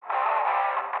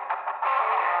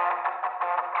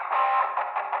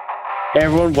Hey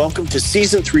everyone, welcome to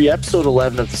Season 3, Episode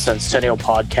 11 of the Senstennial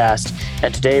Podcast.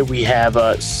 And today we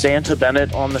have Santa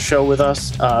Benet on the show with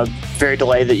us. Very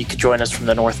delighted that you could join us from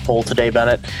the North Pole today,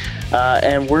 Benet.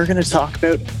 And we're going to talk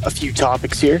about a few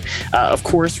topics here. Of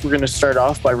course, we're going to start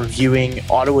off by reviewing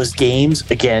Ottawa's games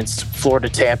against Florida,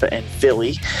 Tampa, and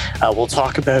Philly. We'll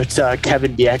talk about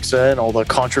Kevin Bieksa and all the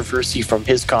controversy from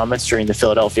his comments during the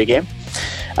Philadelphia game.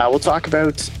 We'll talk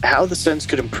about how the Sens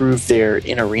could improve their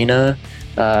in-arena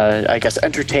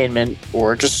entertainment,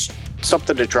 or just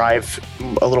something to drive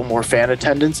a little more fan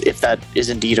attendance, if that is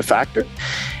indeed a factor.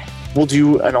 We'll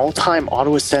do an all-time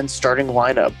Ottawa Sens starting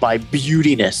lineup by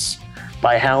beautiness,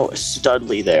 by how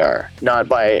studly they are, not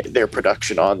by their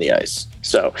production on the ice.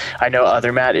 So I know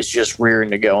Other Matt is just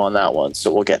rearing to go on that one,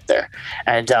 so we'll get there.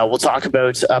 And we'll talk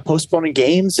about postponing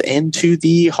games into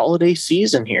the holiday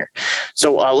season here.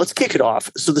 So let's kick it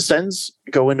off. So the Sens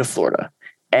go into Florida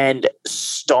and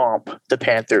stomp the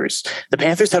Panthers. The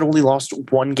Panthers had only lost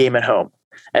one game at home,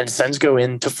 and Sens go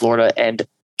into Florida and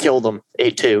kill them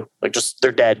 8-2.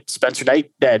 They're dead. Spencer Knight,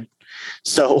 dead.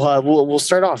 So we'll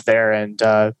start off there. And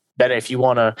Ben, if you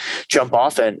want to jump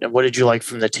off, and what did you like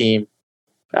from the team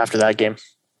after that game?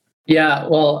 Yeah,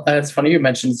 well, it's funny you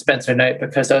mentioned Spencer Knight,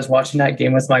 because I was watching that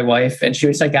game with my wife, and she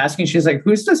was asking, she's like,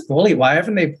 who's this goalie? Why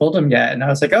haven't they pulled him yet? And I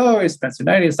was like, oh, it's Spencer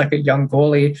Knight. He's like a young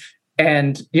goalie.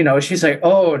 And, she's like,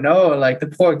 oh no, the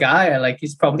poor guy,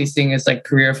 he's probably seeing his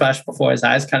career flash before his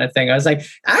eyes kind of thing. I was like,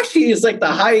 actually, he's the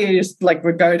highest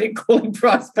regarded goalie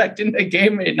prospect in the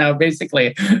game right now,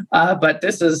 basically. But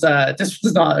this was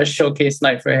not a showcase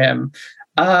night for him.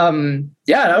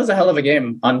 That was a hell of a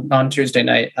game on Tuesday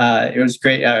night. It was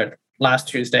great. Last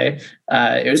Tuesday,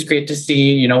 it was great to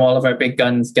see, all of our big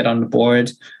guns get on the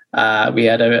board. We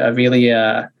had a really,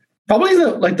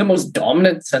 probably the most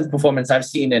dominant Sens performance I've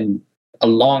seen in a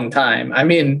long time. I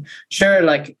mean, sure,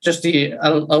 just a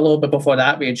little bit before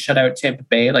that, we had shut out Tampa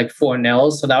Bay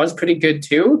 4-0, so that was pretty good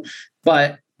too.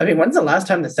 But I mean, when's the last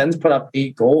time the Sens put up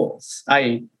 8 goals?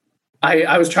 I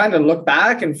was trying to look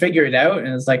back and figure it out, and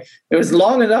it was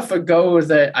long enough ago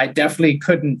that I definitely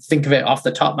couldn't think of it off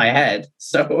the top of my head.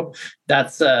 So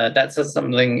that's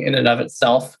something in and of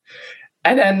itself.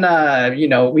 And then,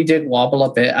 we did wobble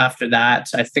a bit after that.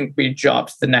 I think we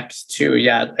dropped the next two.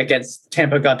 Yeah, against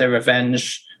Tampa, got their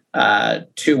revenge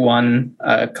 2-1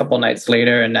 a couple nights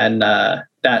later. And then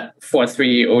that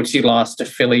 4-3 OT loss to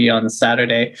Philly on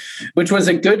Saturday, which was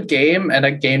a good game and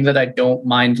a game that I don't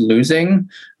mind losing.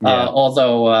 Yeah.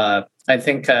 Although I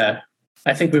think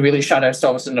we really shot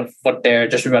ourselves in the foot there,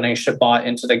 just running Chabot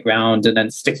into the ground and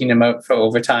then sticking him out for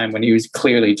overtime when he was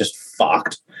clearly just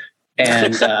fucked.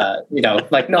 And not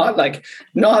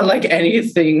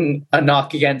anything a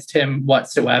knock against him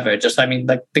whatsoever. Just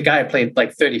the guy played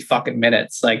 30 fucking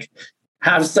minutes.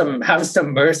 Have some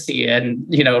mercy and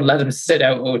let him sit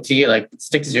out OT.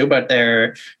 Stick Zub out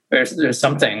there or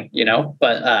something.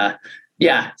 But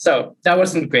so that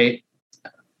wasn't great.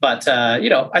 But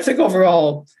I think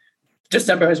overall,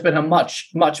 December has been a much,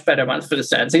 much better month for the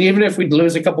Sens. And even if we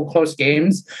lose a couple close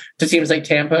games to teams like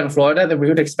Tampa and Florida that we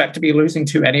would expect to be losing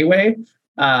to anyway,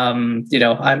 I'm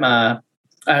to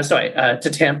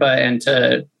Tampa and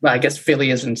to, I guess, Philly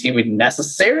isn't a team we'd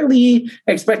necessarily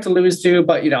expect to lose to,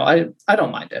 but, I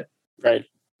don't mind it. Right.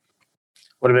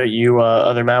 What about you,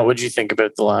 Other Matt? What did you think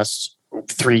about the last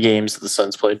 3 games that the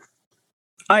Sens played?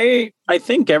 I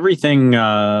think everything,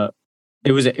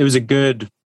 it was a good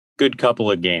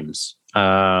couple of games.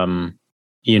 You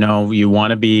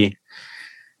want to be,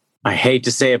 I hate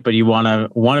to say it, but you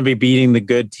want to be beating the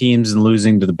good teams and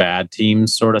losing to the bad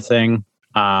teams, sort of thing.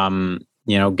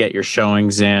 Get your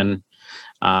showings in,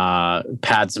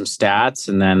 pad some stats,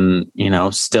 and then,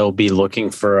 still be looking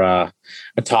for a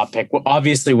top pick. Well,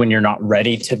 obviously when you're not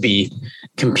ready to be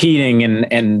competing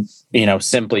and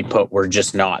simply put, we're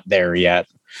just not there yet.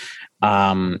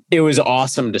 It was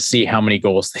awesome to see how many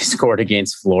goals they scored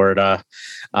against Florida.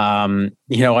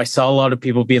 I saw a lot of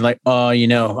people being like, oh,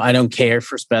 I don't care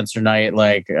for Spencer Knight.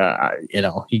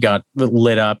 He got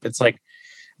lit up. It's like,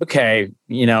 okay,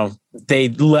 they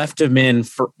left him in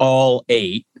for all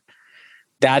 8.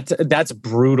 That's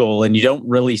brutal. And you don't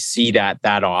really see that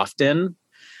often.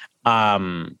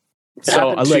 To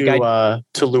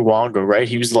Luongo, right?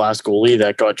 He was the last goalie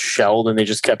that got shelled and they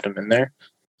just kept him in there.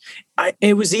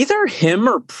 It was either him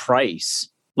or Price.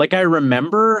 I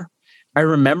remember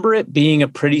it being a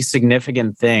pretty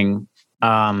significant thing.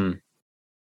 But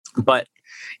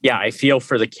yeah, I feel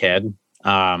for the kid.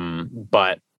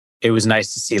 But it was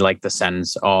nice to see the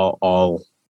Sens all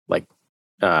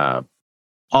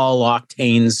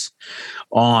octanes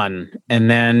on,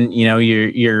 and then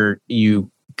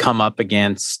you come up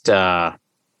against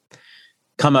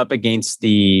come up against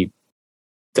the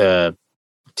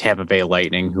Tampa Bay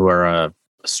Lightning, who are a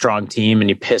strong team, and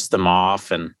you piss them off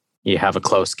and you have a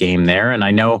close game there. And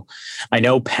I know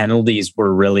penalties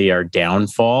were really our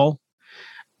downfall,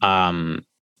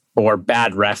 or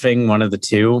bad reffing, one of the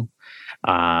two.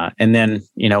 And then,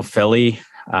 Philly,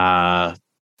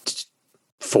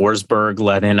 Forsberg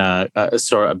let in a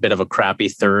bit of a crappy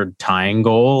third tying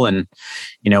goal, and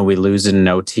we lose in an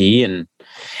OT, and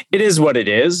it is what it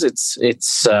is. It's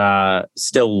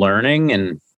still learning,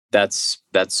 and that's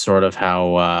sort of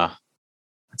how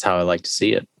that's how I like to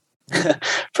see it.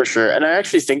 For sure. And I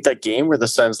actually think that game where the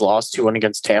Sens lost 2-1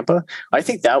 against Tampa, I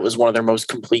think that was one of their most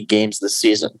complete games this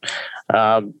season.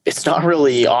 It's not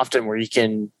really often where you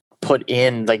can put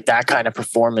in like that kind of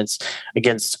performance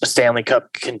against a Stanley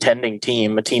Cup contending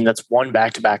team, a team that's won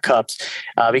back-to-back cups.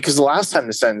 Because the last time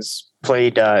the Sens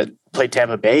played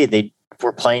Tampa Bay, they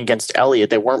were playing against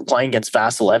Elliott. They weren't playing against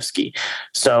Vasilevsky.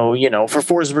 So, for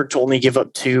Forsberg to only give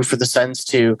up 2, for the Sens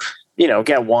to,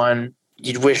 get 1,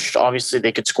 you'd wish obviously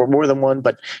they could score more than 1,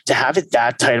 but to have it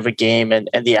that tight of a game and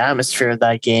the atmosphere of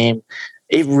that game,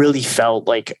 it really felt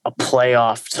like a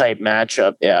playoff type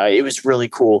matchup. Yeah, it was really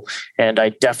cool. And I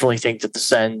definitely think that the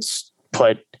Sens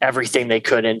put everything they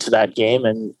could into that game.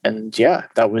 And yeah,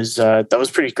 that was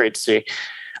pretty great to see.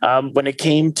 When it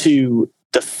came to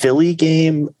the Philly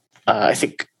game, I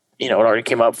think, it already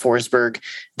came up. Forsberg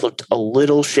looked a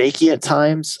little shaky at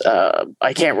times.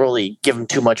 I can't really give him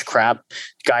too much crap.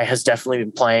 Guy has definitely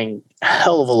been playing a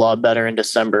hell of a lot better in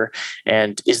December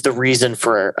and is the reason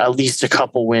for at least a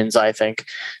couple wins, I think.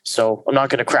 So I'm not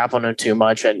going to crap on him too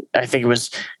much. And I think it was,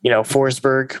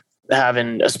 Forsberg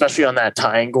having, especially on that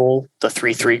tying goal, the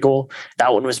 3-3 goal,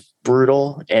 that one was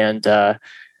brutal. And,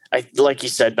 like you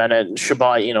said, Benet and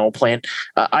Chabot, playing.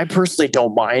 I personally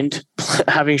don't mind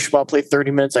having Chabot play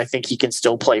 30 minutes. I think he can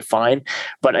still play fine.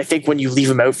 But I think when you leave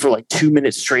him out for like 2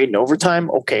 minutes straight in overtime,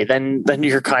 okay, then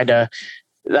you're kind of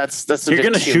that's you're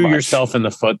going to shoot yourself in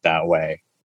the foot that way.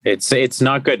 It's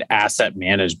not good asset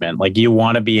management. Like you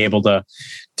want to be able to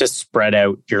spread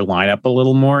out your lineup a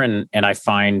little more, and I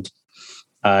find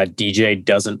DJ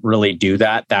doesn't really do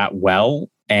that well.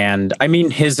 And I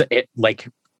mean his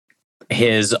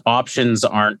options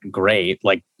aren't great.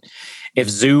 Like if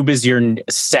Zub is your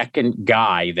second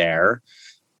guy there,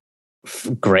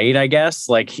 great, I guess.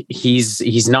 Like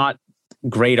he's not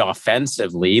great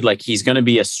offensively. Like he's going to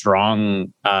be a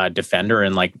strong defender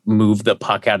and like move the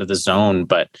puck out of the zone.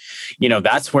 But,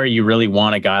 that's where you really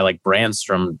want a guy like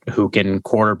Brandstrom who can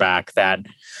quarterback that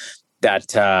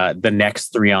the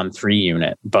next 3-on-3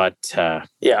 unit. But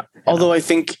yeah, although I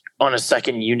think on a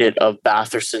second unit of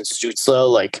Batherson,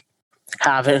 Stützle, like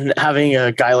having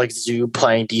a guy like Zub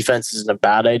playing defense isn't a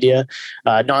bad idea.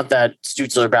 Not that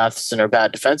Stützle or Batherson are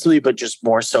bad defensively, but just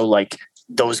more so like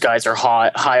those guys are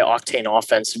high octane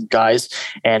offensive guys.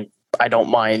 And I don't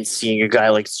mind seeing a guy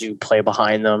like Zub play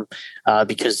behind them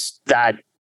because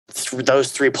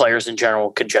those 3 players in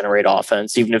general could generate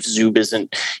offense, even if Zub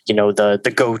isn't,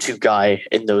 the go-to guy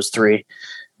in those 3.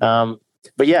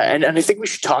 But yeah, and I think we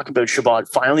should talk about Chabot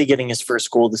finally getting his first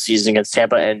goal of the season against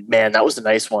Tampa. And man, that was a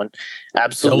nice one.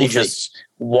 Absolutely just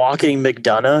walking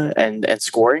McDonough and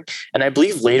scoring. And I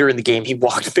believe later in the game, he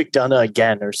walked McDonough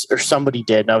again or somebody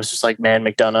did. And I was just like, man,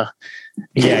 McDonough.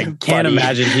 Yeah, can't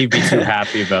imagine he'd be too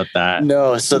happy about that.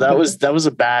 No, so that was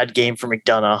a bad game for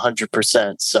McDonough,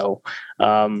 100%. So,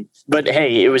 but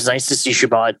hey, it was nice to see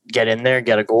Chabot get in there,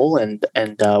 get a goal, and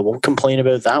won't complain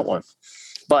about that one.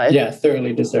 But yeah,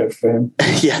 thoroughly deserved for him.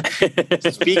 Yeah.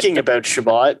 Speaking about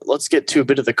Chabot, let's get to a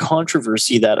bit of the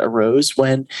controversy that arose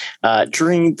when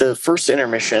during the first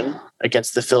intermission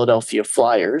against the Philadelphia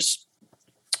Flyers,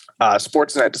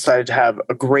 Sportsnet decided to have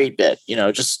a great bit,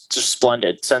 just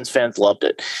splendid. Sens fans loved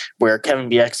it, where Kevin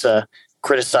Bieksa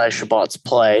criticized Chabot's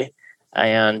play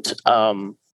and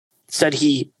said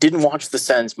he didn't watch the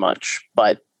Sens much,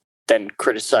 but then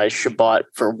criticized Chabot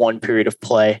for one period of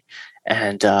play.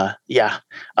 And do you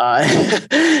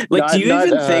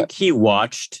even think he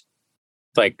watched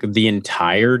like the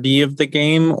entirety of the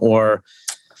game? Or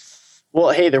well,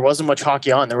 hey, there wasn't much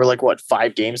hockey on. There were like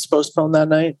 5 games postponed that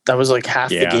night. That was like half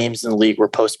the games in the league were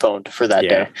postponed for that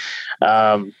day.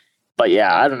 But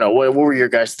yeah, I don't know. What were your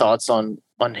guys' thoughts on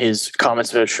his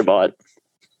comments about Chabot?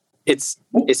 It's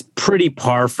pretty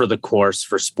par for the course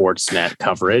for Sportsnet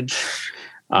coverage,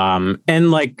 and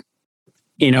like.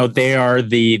 They're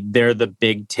the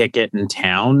big ticket in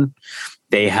town.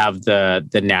 They have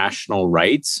the national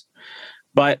rights.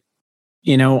 But,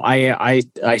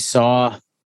 I saw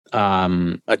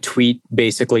a tweet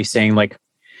basically saying like,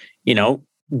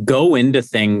 go into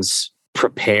things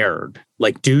prepared,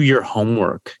 like do your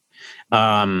homework.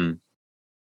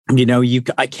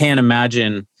 I can't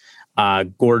imagine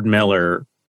Gord Miller,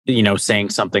 saying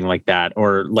something like that,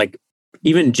 or like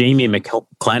even Jamie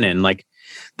McLennan. Like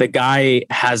the guy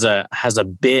has a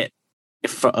bit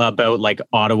about like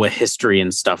Ottawa history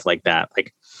and stuff like that.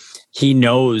 Like he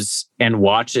knows and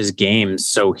watches games,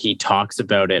 so he talks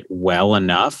about it well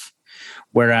enough.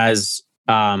 Whereas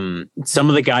some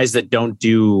of the guys that don't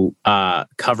do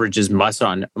coverage as much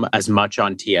on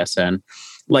TSN,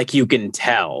 like you can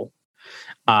tell.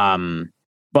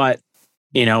 But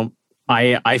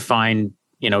I find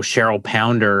Cheryl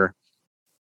Pounder,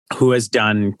 who has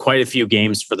done quite a few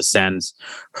games for the Sens,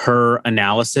 her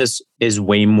analysis is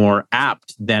way more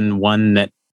apt than one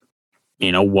that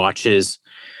watches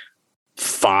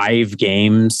 5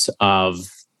 games of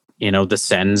the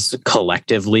Sens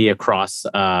collectively across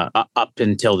up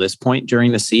until this point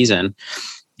during the season.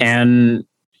 And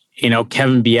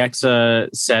Kevin Bieksa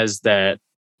says that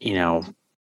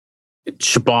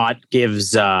Chabot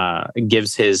gives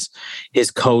his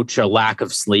coach a lack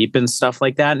of sleep and stuff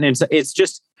like that. And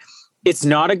it's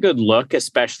not a good look,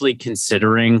 especially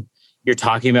considering you're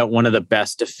talking about one of the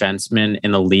best defensemen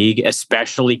in the league,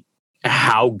 especially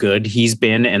how good he's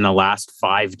been in the last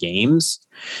 5 games.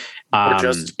 Or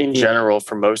just in general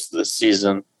for most of the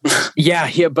season.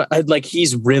 yeah, but like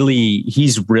he's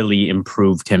really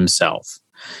improved himself.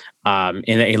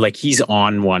 And like he's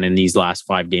on one in these last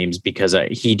 5 games because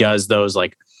he does those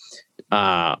like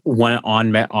one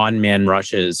on man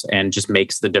rushes and just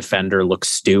makes the defender look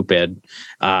stupid.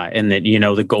 And that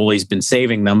the goalie's been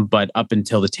saving them, but up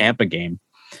until the Tampa game,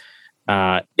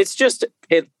 it's just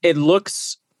it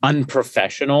looks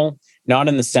unprofessional. Not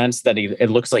in the sense that it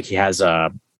looks like he has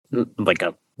a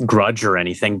grudge or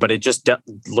anything, but it just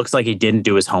looks like he didn't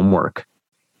do his homework.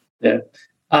 Yeah.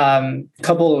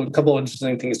 Couple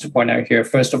interesting things to point out here.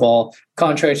 First of all,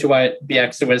 contrary to what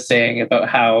Bieksa was saying about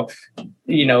how,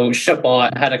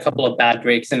 Chabot had a couple of bad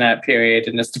breaks in that period,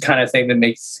 and it's the kind of thing that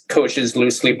makes coaches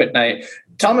lose sleep at night.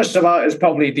 Thomas Chabot is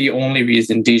probably the only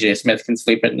reason DJ Smith can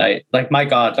sleep at night. Like, my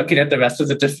God, looking at the rest of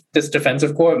this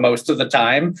defensive core, most of the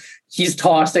time, he's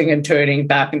tossing and turning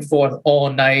back and forth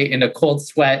all night in a cold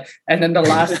sweat. And then the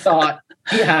last thought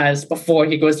he has before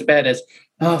he goes to bed is,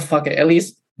 oh, fuck it. At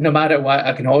least no matter what,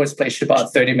 I can always play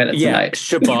Chabot 30 minutes a night.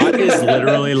 Chabot is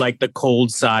literally like the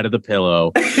cold side of the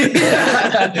pillow.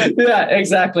 yeah,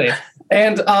 exactly.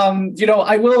 And,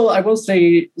 I will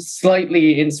say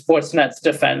slightly in Sportsnet's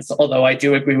defense, although I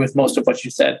do agree with most of what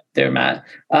you said there, Matt,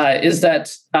 is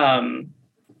that,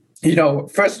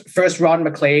 first Ron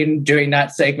McLean during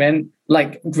that segment,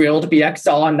 like grilled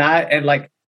Bieksa on that and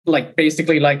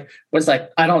basically was like,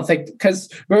 I don't think,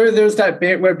 because remember there was that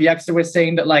bit where Bieksa was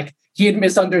saying that like he had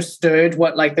misunderstood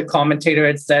what like the commentator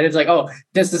had said. It's like, oh,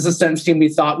 this is the Sens team we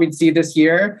thought we'd see this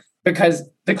year, because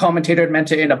the commentator had meant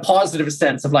it in a positive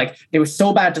sense of like, they were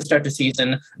so bad to start the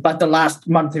season, but the last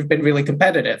month have been really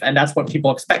competitive. And that's what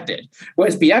people expected.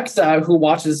 Whereas Bieksa, who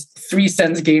watches 3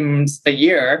 Sens games a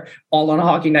year, all on a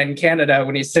hockey night in Canada,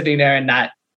 when he's sitting there in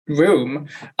that room,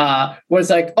 was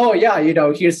like, oh yeah,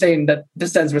 he was saying that the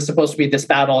Sens were supposed to be this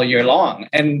bad all year long.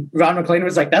 And Ron McLean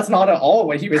was like, that's not at all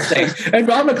what he was saying. And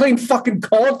Ron McLean fucking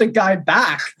called the guy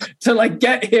back to like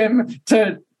get him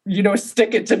to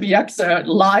stick it to Bieksa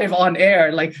live on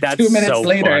air. Like that's 2 minutes so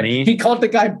later, funny. He called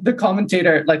the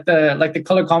commentator, like the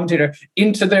color commentator,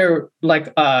 into their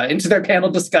panel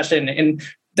discussion in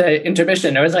the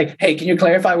intermission. I was like, hey, can you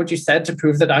clarify what you said to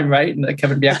prove that I'm right and that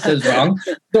Kevin Bieksa is wrong?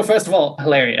 So first of all,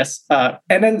 hilarious. And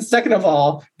then second of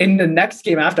all, in the next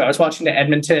game after, I was watching the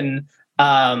Edmonton.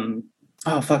 Who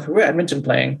were Edmonton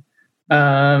playing?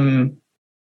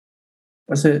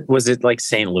 Was it like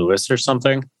St. Louis or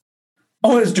something?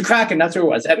 Oh, it was the Kraken. That's who it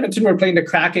was. Edmonton were playing the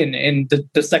Kraken in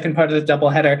the second part of the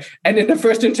doubleheader. And in the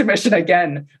first intermission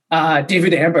again,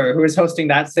 David Amber, who was hosting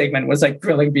that segment, was like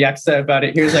grilling Bieksa about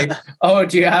it. He was like, oh,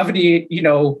 do you have any,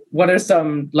 what are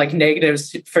some like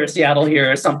negatives for Seattle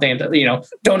here or something that,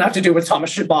 don't have to do with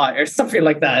Thomas Chabot or something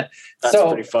like that. That's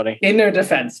pretty funny. In their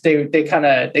defense, they kind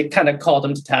of called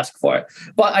him to task for it.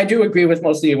 But I do agree with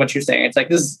mostly what you're saying. It's like,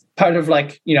 this is part of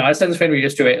like, as Sens fan, we're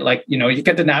used to it. Like, you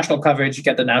get the national coverage, you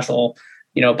get the national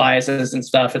biases and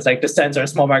stuff. It's like the Sens are a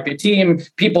small market team.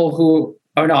 People who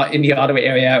are not in the Ottawa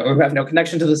area or who have no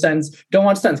connection to the Sens don't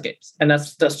watch Sens games. And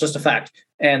that's just a fact.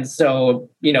 And so,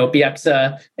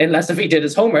 Bieksa, unless if he did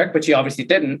his homework, which he obviously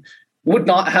didn't, would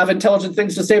not have intelligent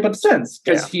things to say about the Sens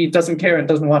because he doesn't care and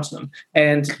doesn't watch them.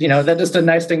 And, that is the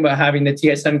nice thing about having the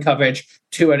TSN coverage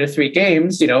 2 out of 3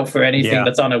 games, for anything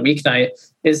that's on a weeknight,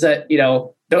 is that,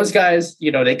 those guys,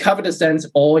 they cover the Sens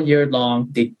all year long.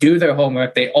 They do their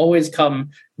homework. They always come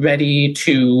ready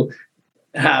to,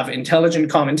 have intelligent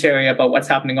commentary about what's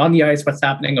happening on the ice, what's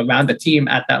happening around the team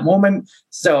at that moment.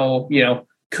 So,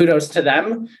 kudos to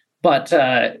them. But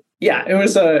yeah, it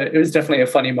was definitely a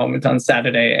funny moment on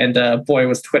Saturday, and boy,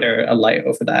 was Twitter alight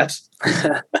over that.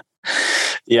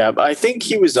 Yeah, but I think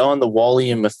he was on the Wally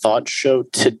and Method show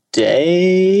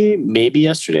today, maybe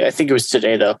yesterday. I think it was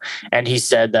today though, and he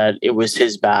said that it was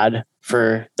his bad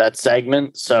for that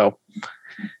segment. So,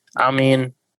 I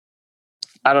mean,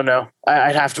 I don't know.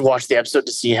 I'd have to watch the episode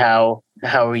to see how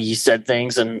he said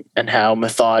things and how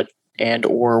Method and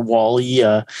or Wally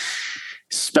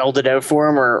spelled it out for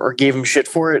him or gave him shit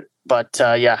for it. But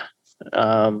yeah.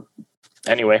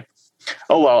 Anyway.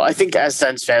 Oh, well, I think as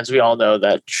Sens fans, we all know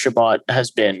that Chabot has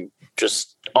been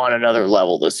just on another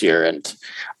level this year. And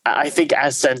I think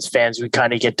as Sens fans, we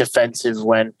kind of get defensive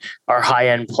when our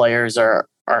high-end players are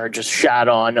just shat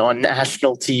on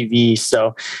national TV.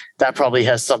 So that probably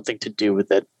has something to do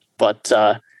with it. But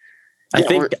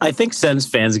I think Sens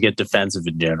fans get defensive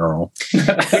in general.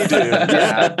 They do,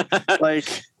 yeah.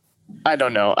 Like, I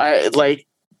don't know.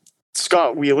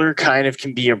 Scott Wheeler kind of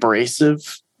can be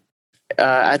abrasive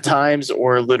at times,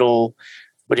 or a little,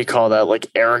 what do you call that? Like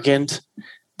arrogant.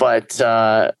 But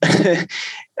I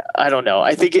don't know.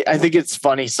 I think it's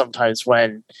funny sometimes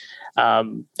when,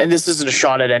 and this isn't a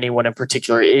shot at anyone in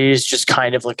particular. It is just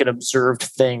kind of like an observed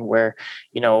thing where,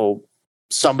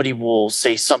 somebody will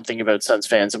say something about Sens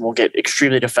fans and we'll get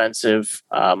extremely defensive.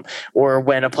 Or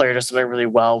when a player does something really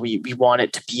well, we want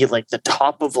it to be like the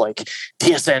top of like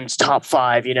TSN's top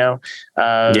 5,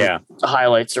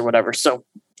 highlights or whatever. So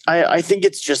I think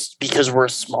it's just because we're a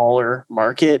smaller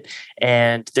market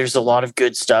and there's a lot of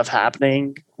good stuff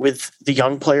happening with the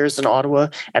young players in Ottawa.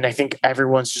 And I think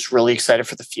everyone's just really excited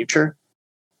for the future.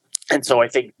 And so I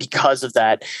think because of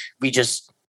that, we just,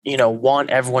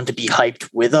 want everyone to be hyped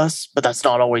with us, but that's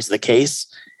not always the case.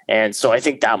 And so I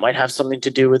think that might have something to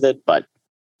do with it, but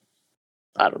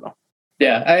I don't know.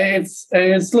 Yeah, it's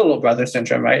little brother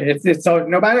syndrome, right? It's so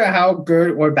no matter how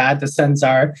good or bad the Sens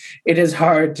are, it is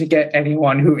hard to get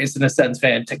anyone who isn't a Sens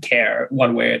fan to care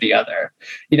one way or the other.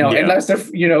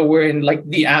 Unless we're in like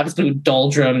the absolute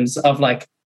doldrums of like,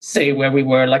 say, where we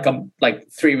were like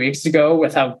 3 weeks ago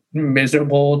with how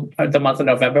miserable the month of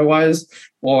November was,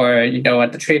 or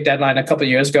at the trade deadline a couple of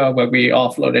years ago where we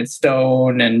offloaded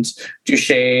Stone and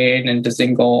Duchesne and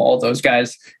Dzingel, all those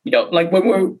guys. Like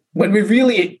when we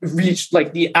really reached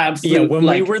like the absolute when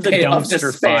we were the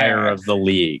dumpster fire of the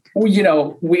league.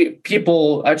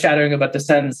 People are chattering about the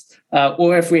Sens,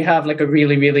 or if we have like a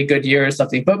really, really good year or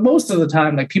something. But most of the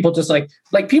time, like people just like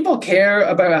people care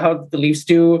about how the Leafs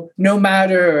do, no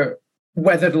matter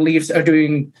whether the Leafs are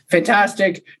doing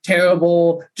fantastic,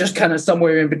 terrible, just kind of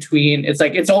somewhere in between. It's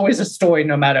like, it's always a story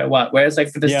no matter what. Whereas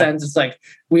like for the Sens, it's like,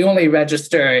 we only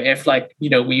register if like,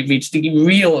 we reach the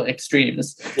real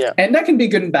extremes. Yeah. And that can be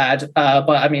good and bad. But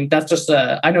I mean, that's just,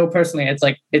 I know personally, it's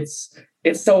like, it's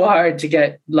so hard to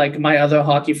get like my other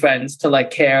hockey friends to like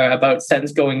care about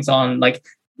Sens goings on like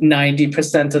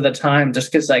 90% of the time, just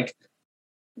because like,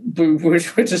 we're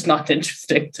just not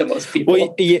interesting to most people.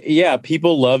 Well, yeah,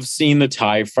 people love seeing the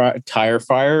tire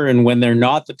fire, and when they're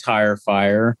not the tire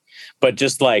fire, but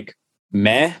just like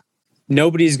meh,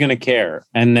 nobody's gonna care.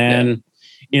 And then,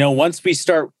 once we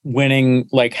start winning,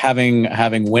 like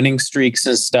having winning streaks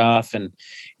and stuff, and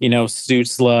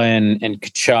Stützle and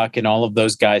Kachuk and all of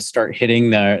those guys start hitting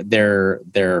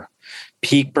their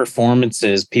peak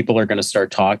performances, people are gonna start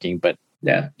talking. But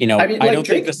I don't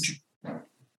think this.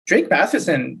 Drake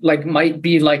Batherson might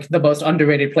be like the most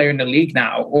underrated player in the league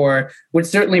now, or would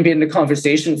certainly be in the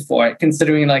conversation for it,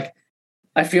 considering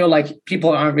I feel like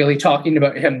people aren't really talking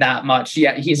about him that much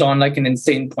yet. He's on like an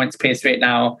insane points pace right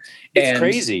now. It's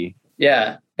crazy.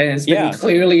 Yeah. And it's been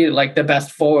clearly like the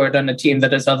best forward on a team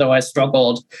that has otherwise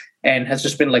struggled and has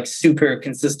just been like super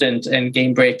consistent and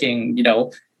game breaking,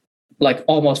 like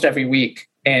almost every week.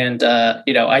 And,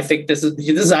 I think this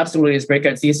is absolutely his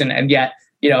breakout season. And yet,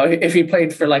 if he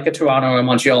played for like a Toronto or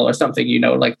Montreal or something,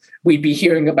 we'd be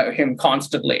hearing about him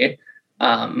constantly.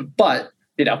 But,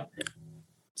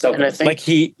 so and I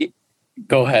think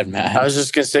go ahead, Matt. I was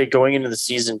just going to say, going into the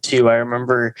season too, I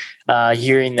remember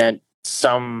hearing that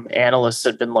some analysts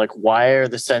had been like, why are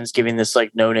the Sens giving this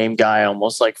like no-name guy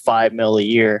almost like $5 million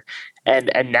a year? And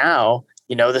now,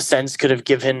 the Sens could have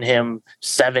given him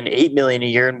 $7-8 million a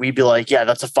year, and we'd be like, yeah,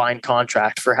 that's a fine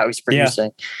contract for how he's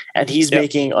producing. Yeah. And he's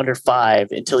making under $5 million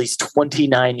until he's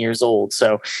 29 years old.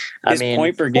 So, his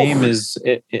point per game is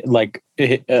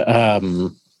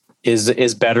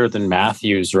is better than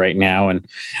Matthews right now. And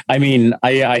I mean,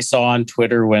 I saw on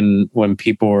Twitter when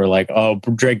people were like, "Oh,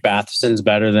 Drake Batherson's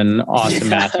better than Austin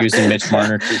Matthews," and Mitch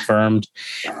Marner confirmed.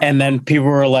 And then people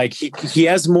were like, he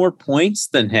has more points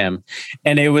than him,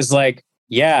 and it was like,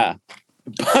 yeah.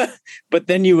 But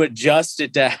then you adjust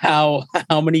it to how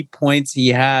many points he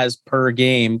has per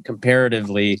game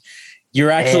comparatively.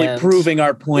 You're actually proving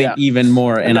our point even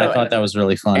more. And I thought that was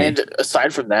really funny. And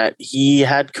aside from that, he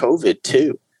had COVID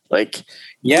too. Like,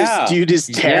 this dude is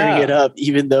tearing it up,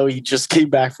 even though he just came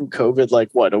back from COVID, like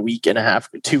what, a week and a half,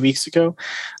 2 weeks ago?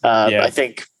 I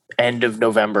think end of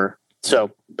November.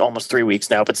 So almost 3 weeks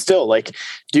now, but still, like,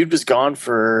 dude was gone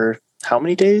for how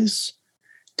many days?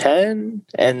 10,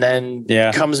 and then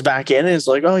comes back in and is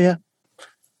like, oh yeah,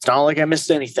 it's not like I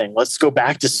missed anything. Let's go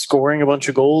back to scoring a bunch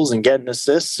of goals and getting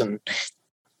assists. And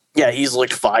he's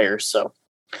looked fire. So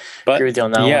but agree with you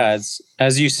on that one.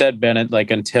 as you said, Benet, like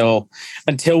until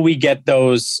we get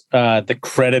those the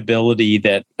credibility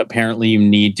that apparently you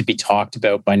need to be talked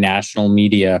about by national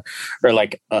media or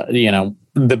like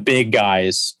the big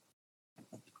guys,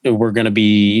 we're going to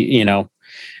be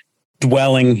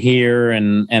dwelling here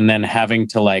and then having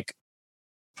to like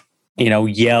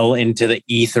yell into the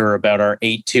ether about our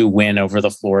 8-2 win over the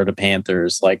Florida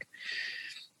Panthers. Like,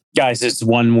 guys, it's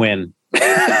one win.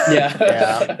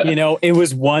 It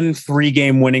was 1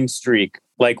 3-game winning streak.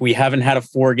 Like, we haven't had a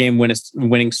 4-game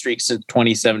winning streak since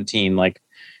 2017. Like,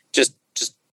 just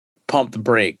pump the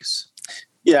brakes.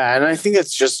 Yeah, and I think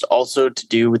it's just also to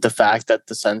do with the fact that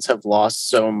the Sens have lost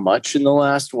so much in the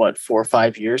last 4 or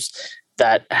 5 years,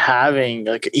 that having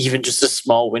like even just a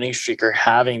small winning streak or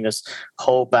having this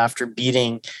hope after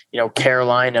beating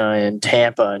Carolina and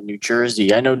Tampa and New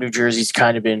Jersey. I know New Jersey's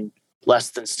kind of been less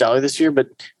than stellar this year, but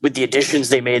with the additions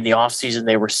they made in the offseason,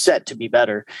 they were set to be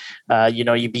better.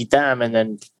 You beat them and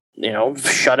then,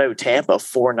 shut out Tampa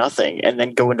 4-0 and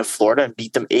then go into Florida and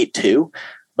beat them 8-2.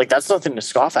 Like, that's nothing to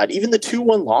scoff at. Even the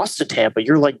 2-1 loss to Tampa,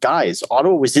 you're like, guys,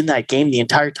 Ottawa was in that game the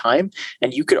entire time,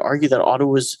 and you could argue that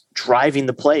Ottawa was driving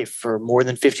the play for more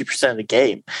than 50% of the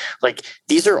game. Like,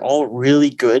 these are all really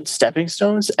good stepping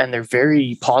stones, and they're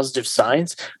very positive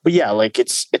signs. But yeah, like,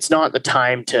 it's not the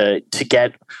time to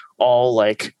get all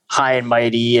like high and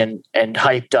mighty and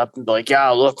hyped up and be like, yeah,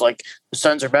 look, like the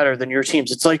Sens are better than your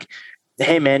teams. It's like,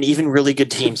 hey man, even really good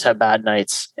teams have bad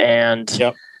nights, and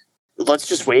let's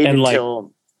just wait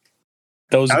until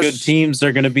those good teams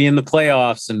are going to be in the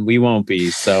playoffs and we won't be.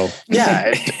 So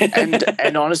yeah.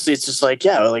 and honestly, it's just like,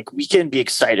 like we can be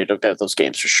excited about those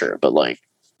games for sure. But like,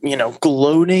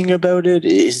 gloating about it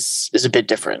is a bit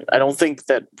different. I don't think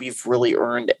that we've really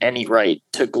earned any right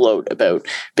to gloat about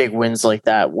big wins like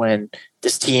that when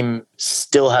this team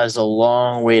still has a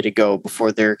long way to go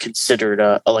before they're considered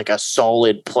a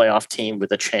solid playoff team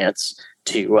with a chance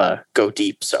to go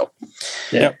deep. So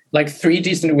like 3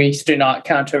 decent weeks do not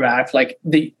counteract like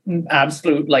the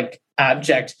absolute like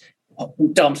abject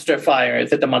dumpster fire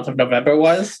that the month of November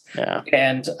was.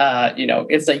 And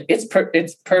it's like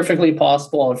it's perfectly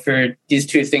possible for these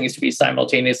two things to be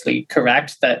simultaneously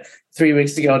correct, that 3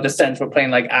 weeks ago the Sens were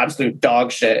playing like absolute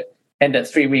dog shit, and that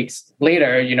 3 weeks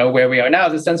later, where we are now,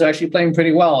 the Sens are actually playing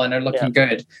pretty well and are looking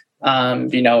good.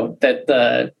 That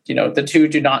the two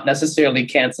do not necessarily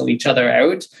cancel each other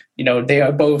out. They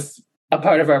are both a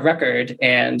part of our record,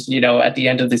 and at the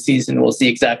end of the season we'll see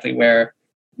exactly where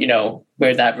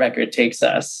that record takes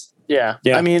us. Yeah.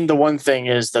 I mean, the one thing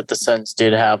is that the Sens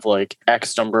did have like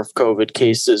X number of COVID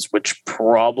cases, which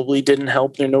probably didn't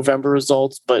help their November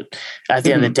results, but at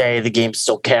the end of the day, the games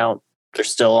still count. They're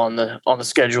still on the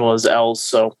schedule as L's.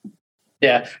 So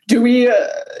yeah. Do we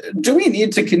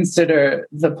need to consider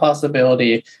the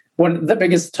possibility? One the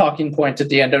biggest talking point at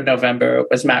the end of November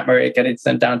was Matt Murray getting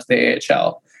sent down to the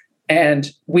AHL. And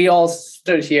we all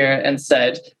stood here and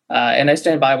said, and I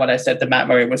stand by what I said, that Matt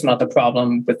Murray was not the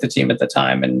problem with the team at the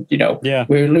time. And, we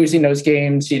were losing those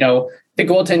games. The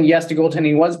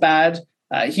goaltending was bad.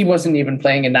 He wasn't even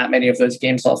playing in that many of those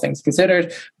games, all things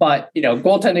considered. But,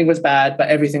 goaltending was bad, but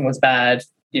everything was bad.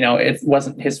 It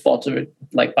wasn't his fault to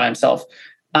like by himself.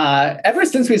 Ever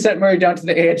since we sent Murray down to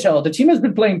the AHL, the team has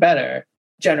been playing better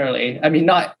generally. I mean,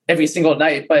 not every single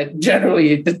night, but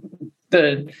generally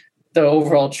the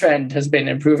overall trend has been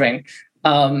improving.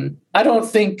 I don't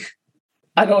think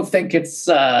they're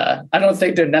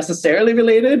necessarily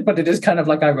related, but it is kind of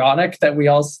like ironic that we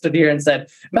all stood here and said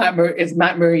Matt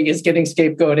Murray is getting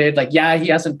scapegoated. Like, yeah, he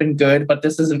hasn't been good, but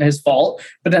this isn't his fault.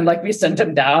 But then like we sent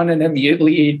him down and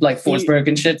immediately like Forsberg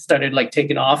and shit started like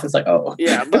taking off. It's like, oh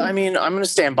yeah, but I mean, I'm going to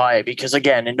stand by it because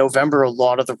again, in November, a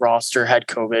lot of the roster had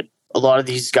COVID. a lot of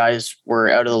these guys were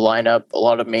out of the lineup, a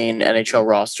lot of main NHL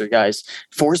roster guys.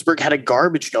 Forsberg had a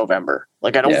garbage November.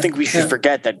 Like, I don't think we should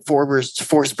forget that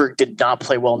Forsberg did not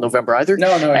play well in November either.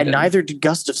 No, and neither did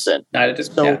Gustafsson.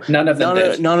 None of them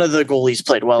did. None of the goalies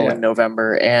played well in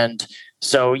November. And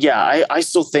so, I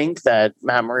still think that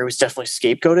Matt Murray was definitely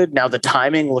scapegoated. Now, the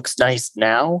timing looks nice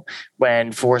now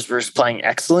when Forsberg's playing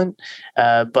excellent.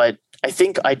 But I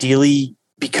think ideally,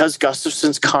 because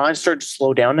Gustafsson's kind of started to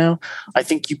slow down now, I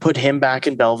think you put him back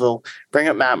in Belleville, bring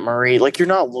up Matt Murray. Like, you're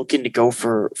not looking to go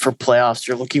for playoffs.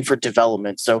 You're looking for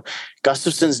development. So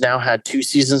Gustafsson's now had 2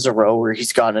 seasons in a row where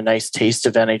he's gotten a nice taste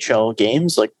of NHL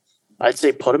games. Like, I'd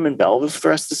say put him in Belleville for the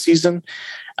rest of the season.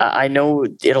 I know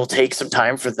it'll take some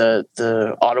time for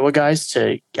the Ottawa guys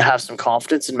to have some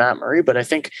confidence in Matt Murray, but I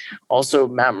think also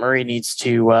Matt Murray needs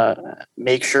to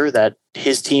make sure that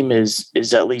his team is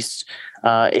at least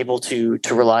able to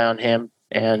rely on him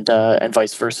and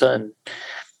vice versa. And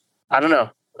I don't know.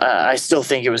 I still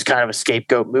think it was kind of a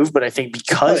scapegoat move, but I think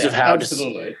because of how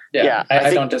absolutely,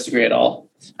 I don't disagree at all.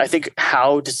 I think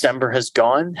how December has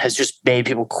gone has just made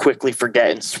people quickly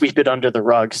forget and sweep it under the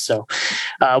rug. So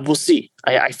we'll see.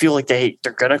 I feel like they're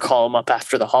going to call him up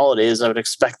after the holidays. I would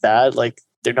expect that. Like,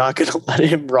 they're not going to let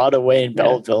him rot away in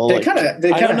Belleville. They kind of have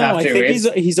to. I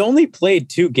think he's only played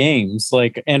 2 games,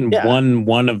 and won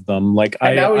one of them. Like,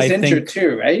 and now he's injured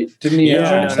too, right? Didn't he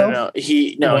injure himself?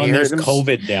 He there's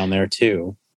COVID down there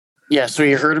too. Yeah, so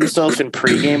he hurt himself in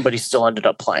pregame, but he still ended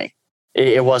up playing.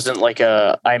 It wasn't like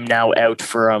I'm now out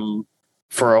for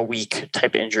a week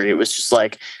type injury. It was just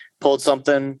like pulled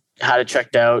something, had it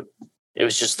checked out. It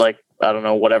was just like, I don't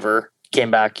know, whatever. Came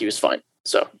back, he was fine.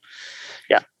 So,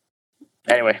 yeah.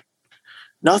 Anyway,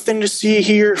 nothing to see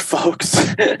here, folks.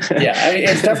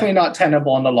 It's definitely not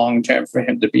tenable in the long term for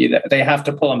him to be there. They have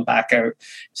to pull him back out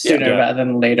sooner rather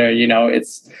than later.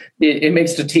 It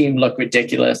makes the team look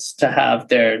ridiculous to have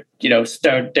their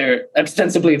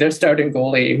ostensibly their starting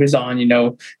goalie who's on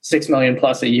 $6 million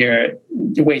plus a year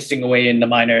wasting away in the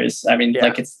minors. I mean,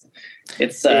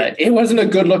 it wasn't a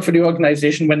good look for the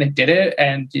organization when they did it,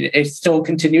 and it still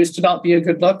continues to not be a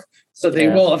good look. So they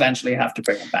will eventually have to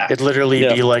bring him back. It'd literally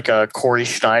be like a Corey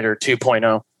Schneider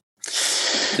 2.0.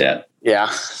 Yeah. Yeah.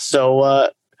 So, all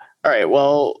right.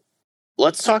 Well,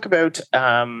 let's talk about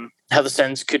how the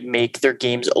Sens could make their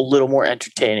games a little more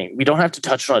entertaining. We don't have to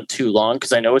touch on it too long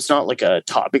because I know it's not like a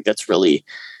topic that's really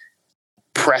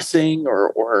pressing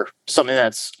or something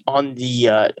that's on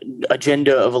the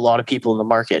agenda of a lot of people in the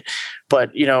market.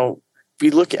 But, we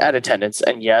look at attendance,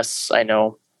 and yes, I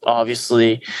know,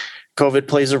 obviously, COVID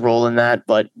plays a role in that,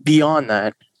 but beyond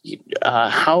that,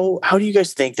 how do you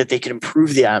guys think that they can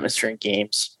improve the atmosphere in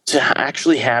games to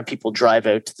actually have people drive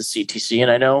out to the CTC? And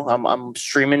I know I'm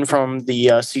streaming from the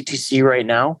CTC right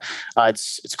now.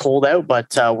 It's cold out,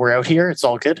 but we're out here. It's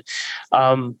all good.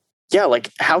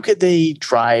 How could they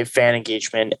drive fan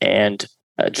engagement and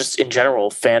just in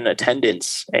general fan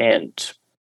attendance and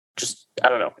just, I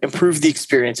don't know, improve the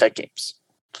experience at games?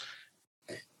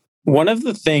 One of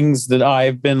the things that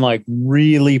I've been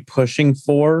really pushing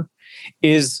for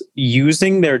is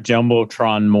using their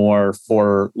Jumbotron more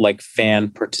for fan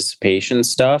participation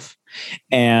stuff.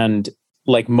 And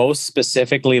most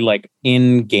specifically,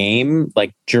 in game,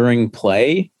 during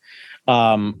play,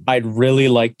 I'd really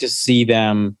like to see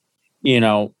them,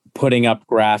 putting up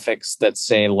graphics that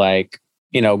say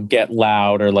get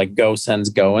loud or go Sens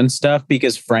go and stuff,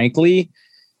 because frankly,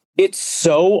 it's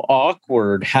so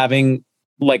awkward having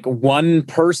one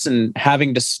person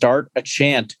having to start a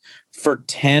chant for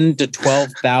 10 to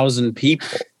 12,000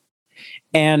 people.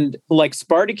 And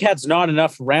Sparty-Cat's not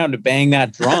enough around to bang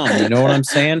that drum. You know what I'm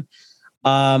saying?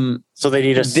 So they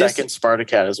need a second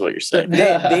Sparty-Cat is what you're saying.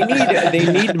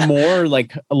 They need more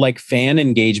fan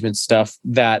engagement stuff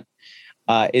that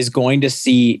is going to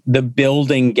see the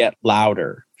building get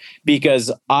louder.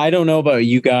 Because I don't know about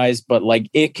you guys, but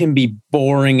it can be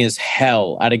boring as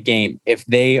hell at a game if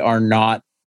they are not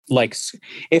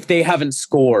if they haven't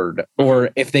scored, or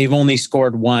if they've only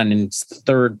scored one and it's the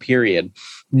third period,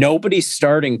 nobody's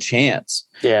starting chants.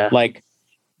 Yeah.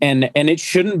 And it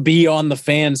shouldn't be on the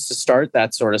fans to start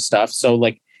that sort of stuff. So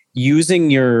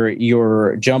using your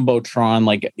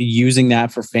Jumbotron, using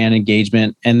that for fan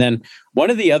engagement. And then one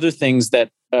of the other things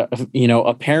that,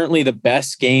 apparently the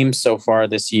best game so far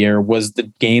this year was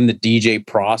the game that DJ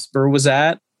Prosper was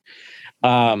at.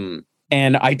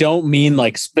 And I don't mean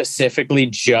specifically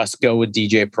just go with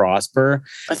DJ Prosper,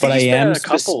 but I am a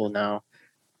couple now.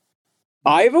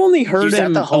 I've only heard him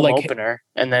at the home opener,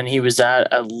 and then he was at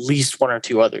least one or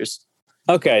two others.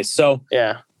 Okay, so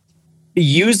yeah,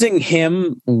 using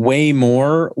him way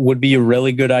more would be a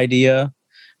really good idea.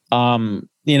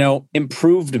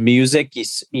 improved music.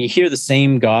 You hear the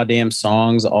same goddamn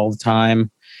songs all the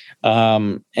time.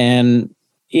 And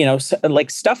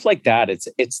like stuff like that.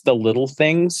 It's the little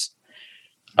things.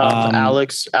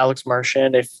 Alex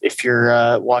Marchand, if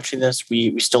you're watching this,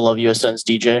 we still love you as Sens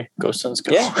DJ. Go Sens,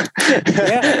 go.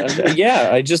 Yeah.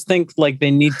 I just think like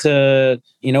they need to,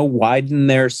 widen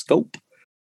their scope.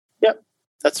 Yep,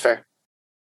 that's fair.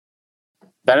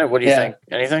 Bennett, what do you think?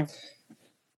 Anything?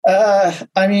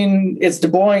 I mean, it's the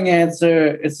boring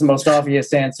answer. It's the most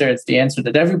obvious answer. It's the answer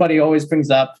that everybody always brings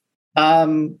up. Have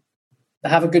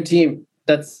a good team.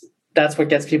 That's what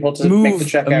gets people to make the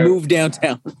trek out. Move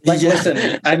downtown.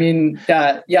 Listen, I mean,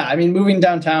 moving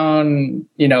downtown,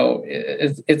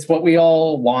 it's what we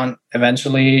all want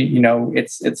eventually.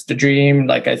 It's the dream.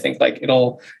 Like, I think like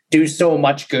it'll do so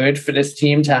much good for this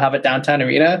team to have a downtown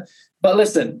arena. But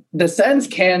listen, the Sens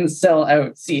can sell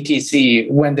out CTC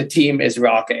when the team is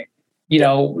rocking.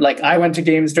 Like I went to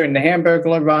games during the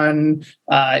Hamburglar run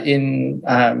in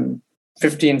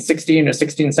 15, 16 or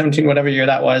 16, 17, whatever year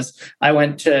that was. I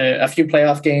went to a few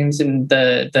playoff games in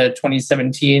the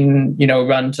 2017,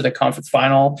 run to the conference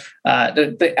final.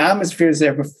 The atmospheres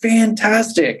there were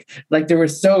fantastic. Like they were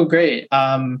so great.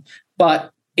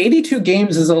 But 82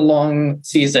 games is a long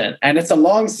season, and it's a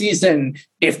long season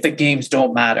if the games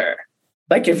don't matter.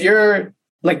 Like if you're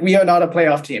like, we are not a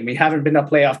playoff team. We haven't been a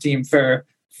playoff team for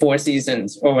 4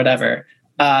 seasons or whatever.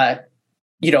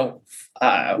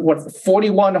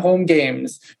 41 home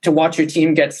games to watch your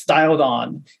team get styled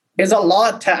on is a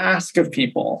lot to ask of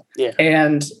people. Yeah.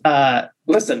 And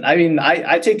listen, I mean,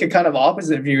 I take a kind of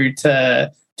opposite view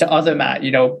to other Matt.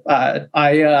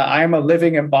 I am a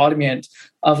living embodiment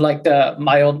of like the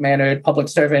mild-mannered public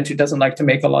servant who doesn't like to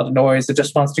make a lot of noise, that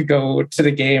just wants to go to the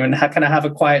game and kind of have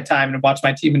a quiet time and watch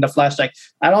my team in the flesh. Like,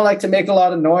 I don't like to make a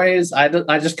lot of noise. I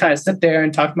just kind of sit there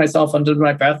and talk to myself under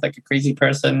my breath like a crazy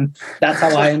person. That's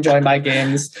how I enjoy my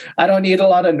games. I don't need a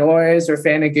lot of noise or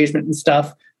fan engagement and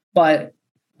stuff. But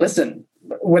listen,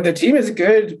 when the team is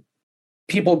good,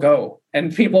 people go.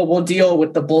 And people will deal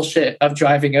with the bullshit of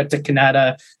driving out to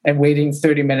Canada and waiting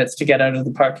 30 minutes to get out of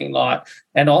the parking lot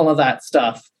and all of that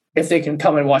stuff if they can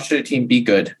come and watch their team be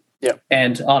good. Yeah.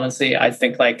 And honestly, I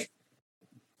think like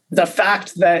the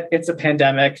fact that it's a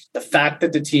pandemic, the fact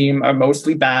that the team are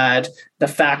mostly bad, the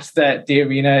fact that the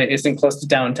arena isn't close to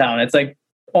downtown, it's like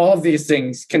all of these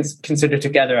things considered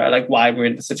together are like why we're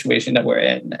in the situation that we're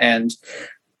in. And,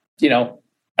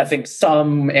 I think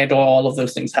some and all of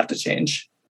those things have to change.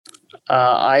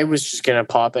 I was just gonna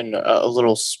pop in a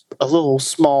little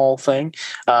small thing.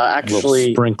 Actually, a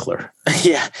little sprinkler.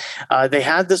 Yeah, they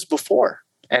had this before,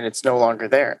 and it's no longer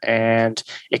there. And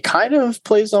it kind of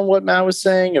plays on what Matt was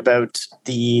saying about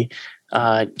the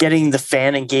getting the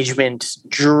fan engagement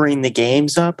during the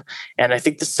games up. And I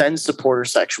think the Sens supporter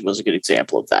section was a good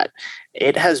example of that.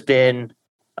 It has been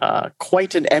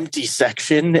quite an empty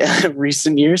section in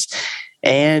recent years,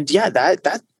 and yeah,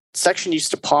 that section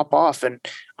used to pop off. And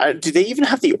do they even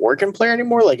have the organ player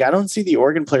anymore? Like, I don't see the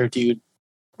organ player dude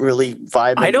really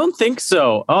vibing. I don't think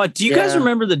so. Oh, do you guys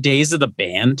remember the days of the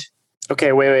band?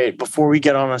 Okay, wait. Before we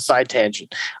get on a side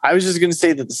tangent, I was just going to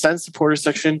say that the Sens supporter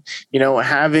section,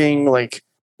 having like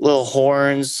little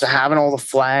horns, having all the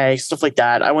flags, stuff like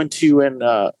that. I went to an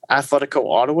Atletico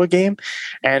Ottawa game,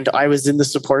 and I was in the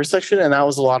supporter section, and that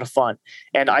was a lot of fun.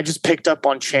 And I just picked up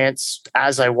on chants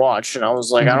as I watched, and I was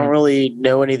like, I don't really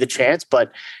know any of the chants,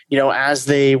 but as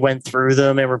they went through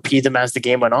them and repeat them as the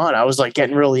game went on, I was like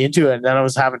getting really into it, and then I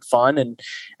was having fun, and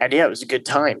yeah, it was a good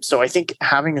time. So I think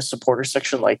having a supporter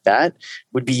section like that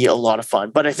would be a lot of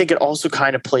fun. But I think it also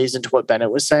kind of plays into what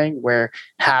Benet was saying, where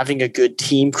having a good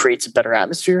team creates a better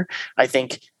atmosphere. I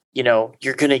think,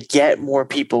 you're going to get more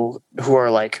people who are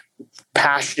like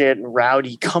passionate and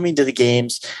rowdy coming to the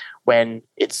games when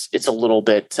it's a little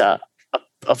bit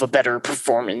of a better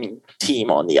performing team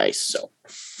on the ice. So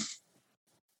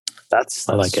that's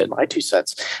like it. My 2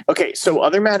 cents. Okay, so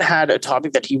Other Man had a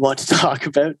topic that he wanted to talk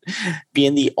about,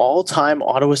 being the all-time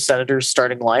Ottawa Senators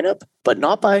starting lineup, but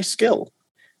not by skill.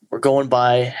 We're going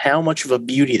by how much of a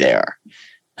beauty they are,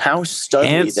 how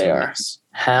studly they are,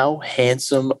 how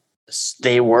handsome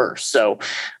they were. So,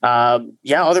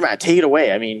 Other Man, take it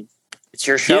away. I mean, it's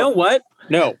your show. You know what?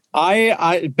 No,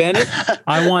 Bennett,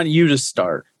 I want you to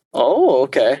start. Oh,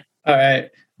 okay. All right.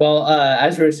 Well,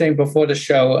 as we were saying before the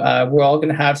show, we're all going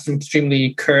to have some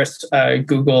extremely cursed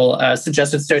Google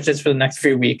suggested searches for the next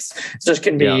few weeks. So it's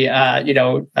going to be,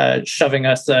 shoving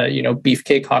us,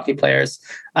 beefcake hockey players.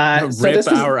 Rip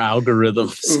our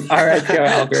algorithms. Our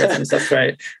algorithms, that's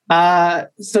right.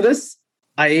 So this,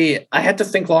 I had to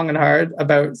think long and hard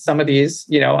about some of these.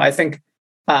 I think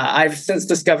I've since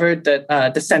discovered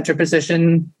that the center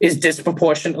position is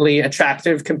disproportionately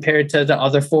attractive compared to the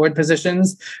other forward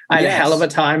positions. I had a hell of a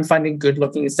time finding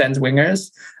good-looking Sens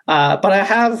wingers. But I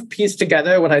have pieced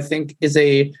together what I think is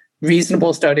a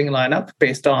reasonable starting lineup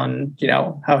based on,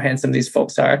 how handsome these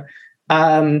folks are.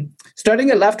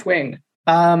 Starting at left wing,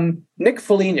 Nick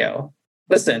Foligno.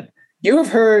 Listen, you have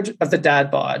heard of the dad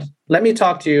bod. Let me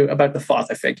talk to you about the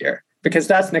father figure, because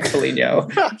that's Nick Foligno.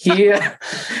 He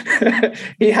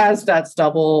has that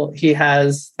stubble. He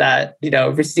has that,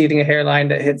 receding hairline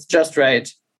that hits just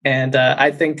right. And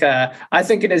I think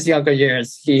in his younger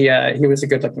years, he was a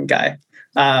good looking guy.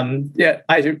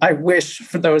 I wish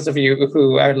for those of you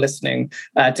who are listening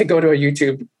to go to a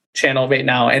YouTube channel right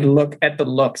now and look at the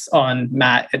looks on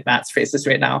Matt's faces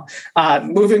right now.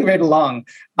 Moving right along,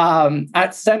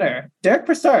 at center, Derek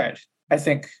Brassard, I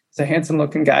think, is a handsome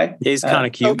looking guy. He's kind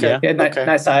of cute. Okay. Yeah.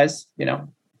 Nice eyes,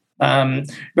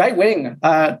 right wing,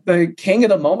 the king of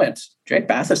the moment, Drake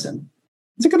Batherson.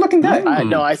 He's a good looking guy.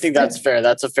 No, I think that's fair.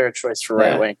 That's a fair choice for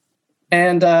right wing.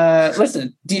 And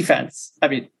listen, defense. I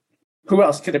mean, who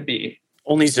else could it be?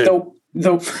 Only Zoo.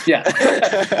 Yeah.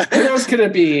 Who else could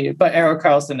it be but Erik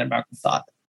Karlsson and Mark Thought?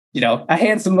 A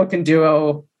handsome looking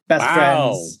duo, best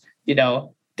friends.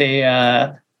 They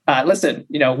listen,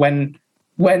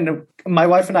 when my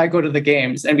wife and I go to the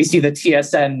games and we see the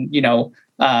TSN,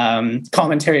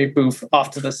 commentary booth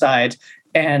off to the side,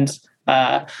 and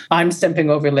I'm simping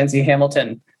over Lindsay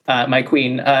Hamilton, my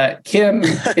queen. Kim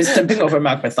is simping over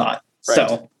Mark Thought. Right.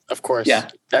 So of course, yeah,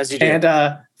 as you do.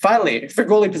 And finally, for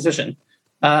goalie position,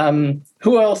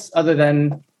 who else other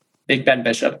than Big Ben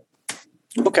Bishop?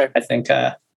 Okay, I think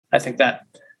that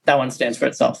one stands for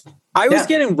itself. I was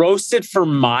getting roasted for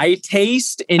my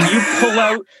taste, and you pull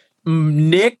out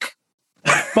Nick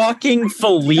fucking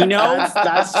Foligno.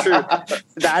 That's true.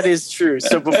 That is true.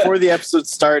 So before the episode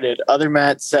started, other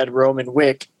Matt said Roman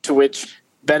Wick, to which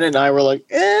Ben and I were like,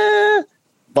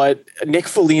 But Nick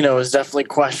Foligno is definitely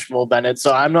questionable, Bennett.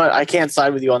 So I can't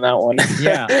side with you on that one.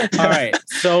 Yeah. All right.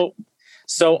 So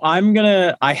I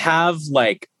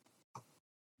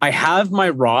have my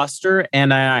roster,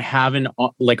 and I have an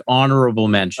honorable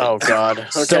mention. Oh God.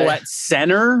 Okay. So at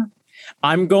center,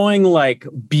 I'm going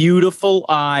beautiful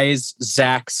eyes,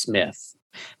 Zach Smith.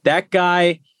 That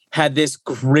guy had this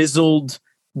grizzled,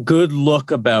 good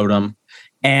look about him,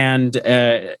 and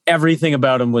everything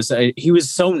about him was he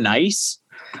was so nice.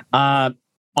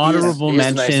 Honorable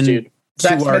mention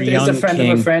nice to our young is a friend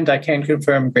king. of a friend. I can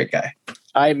confirm, great guy.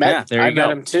 I met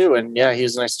him too, and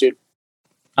he's a nice dude.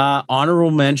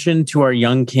 Honorable mention to our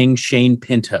young king, Shane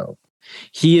Pinto.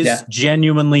 He is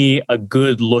genuinely a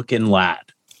good looking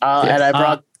lad. And I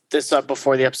brought this up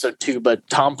before the episode too, but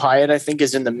Tom Pyatt, I think,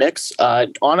 is in the mix.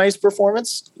 On ice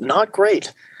performance, not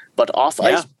great, but off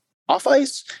ice,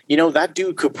 that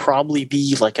dude could probably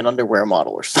be like an underwear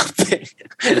model or something.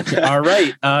 All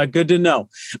right. Good to know.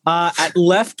 At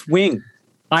left wing,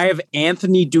 I have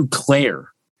Anthony Duclair.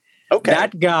 Okay.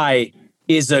 That guy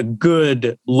is a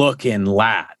good looking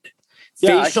lad.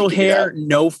 Facial hair,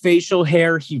 no facial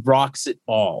hair. He rocks it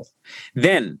all.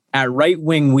 Then at right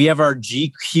wing, we have our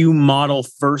GQ model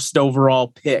first overall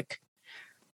pick,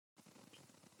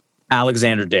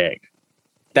 Alexander Daigle.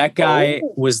 That guy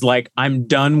was like, I'm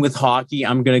done with hockey.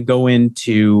 I'm going to go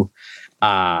into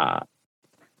the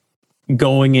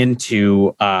beautician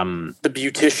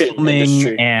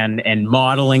industry and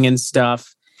modeling and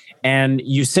stuff. And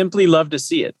you simply love to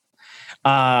see it.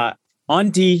 On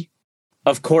D,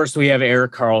 of course, we have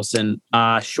Erik Karlsson.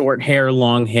 Short hair,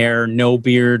 long hair, no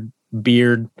beard.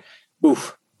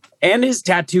 Oof. And his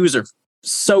tattoos are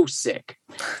so sick.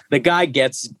 The guy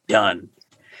gets done.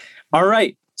 All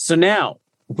right. So now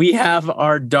we have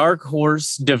our dark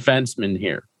horse defenseman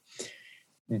here,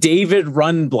 David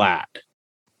Rundblad.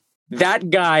 That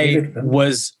guy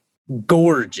was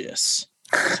gorgeous.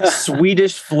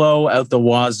 Swedish flow out the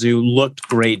wazoo, looked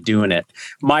great doing it.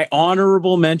 My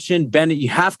honorable mention, Bennett, you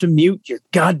have to mute your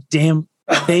goddamn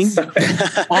thing.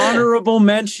 Honorable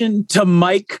mention to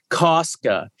Mike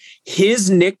Koska. His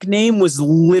nickname was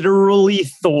literally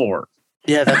Thor.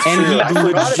 Yeah, that's true. And he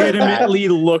legitimately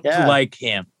looked like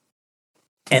him.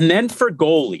 And then for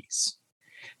goalies,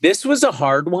 this was a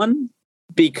hard one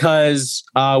because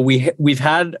we've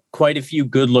had quite a few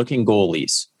good-looking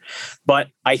goalies, but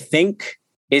I think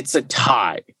it's a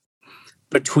tie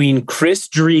between Chris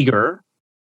Drieger,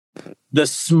 the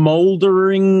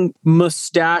smoldering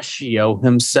mustachio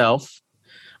himself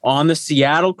on the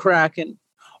Seattle Kraken,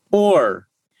 or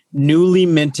newly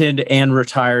minted and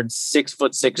retired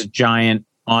 6'6" giant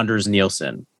Anders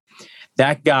Nielsen.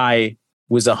 That guy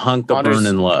was a hunk of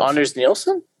burning love. Anders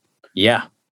Nielsen? Yeah.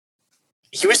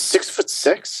 He was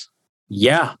 6'6".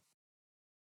 Yeah.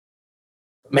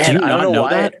 Man, Do you I don't not know why.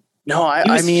 that? No, He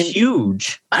I was mean,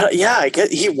 huge. I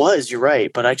get he was. You're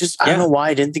right, but I don't know why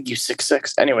I didn't think he was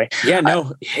 6'6". Anyway, Yeah,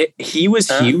 no, he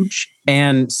was huge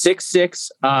and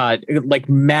 6'6", like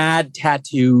mad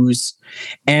tattoos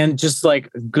and just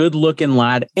like good looking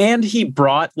lad. And he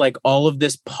brought like all of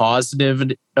this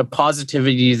positivity to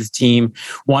the team.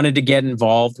 Wanted to get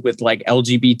involved with like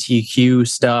LGBTQ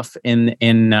stuff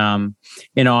in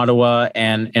Ottawa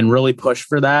and really push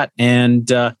for that.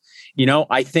 And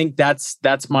I think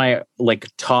that's my like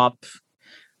top,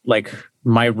 like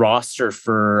my roster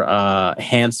for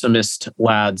handsomest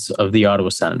lads of the Ottawa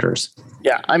Senators.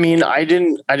 Yeah, I mean, I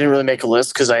didn't really make a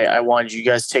list because I wanted you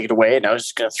guys to take it away, and I was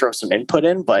just going to throw some input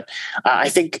in. But I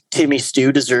think Timmy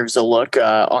Stu deserves a look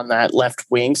on that left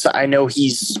wing. So I know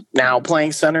he's now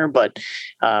playing center, but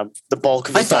the bulk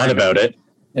of the time, I thought about it.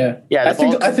 Yeah. I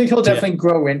think he'll definitely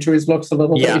grow into his looks a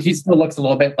little bit. He still looks a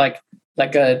little bit like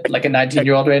a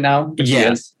 19-year-old right now.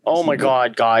 Yeah. Oh my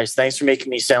God, guys! Thanks for making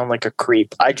me sound like a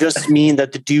creep. I just mean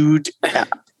that the dude,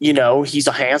 he's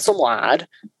a handsome lad.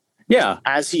 Yeah.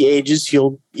 As he ages,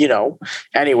 he'll,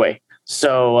 Anyway,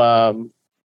 so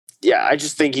I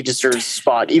just think he deserves a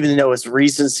spot, even though it's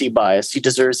recency bias. He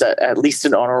deserves at least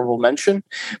an honorable mention.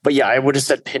 But yeah, I would have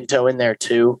said Pinto in there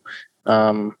too.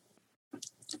 I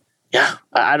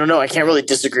don't know. I can't really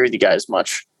disagree with you guys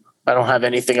much. I don't have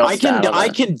anything else. I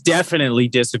can definitely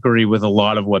disagree with a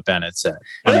lot of what Benet said.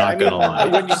 I'm not going to lie.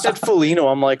 When you said Foligno,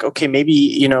 I'm like, okay,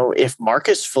 maybe, if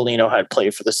Marcus Foligno had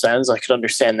played for the Sens, I could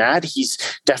understand that. He's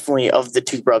definitely, of the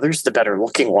two brothers, the better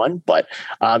looking one. But,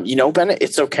 Benet,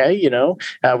 it's okay.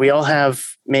 We all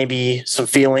have maybe some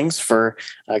feelings for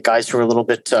guys who are a little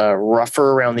bit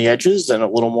rougher around the edges and a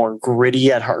little more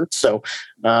gritty at heart. So,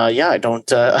 I don't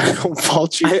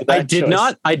fault you for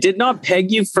that. I did not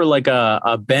peg you for like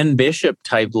a Ben Bishop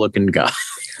type looking guy.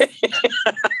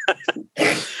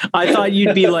 I thought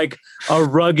you'd be like a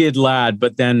rugged lad,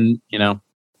 but then,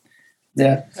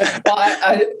 Yeah.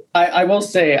 Well, I will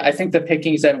say, I think the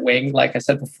pickings at wing, like I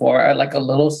said before, are like a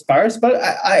little sparse, but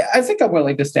I think I'm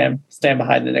willing to stand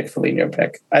behind the Nick Foligno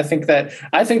pick. I think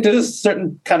there's a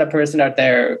certain kind of person out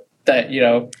there that,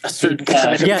 a certain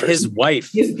kind of person. His wife.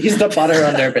 He's the butter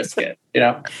on their biscuit,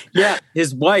 Yeah,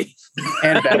 his wife.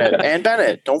 And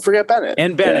Benet. Don't forget Benet.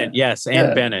 And Benet, yes,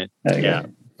 and Benet. Yeah.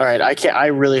 All right, I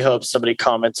really hope somebody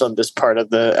comments on this part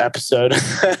of the episode.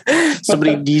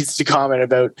 Somebody needs to comment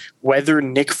about whether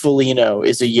Nick Foligno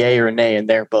is a yay or a nay in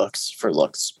their books for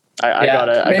looks. I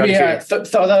gotta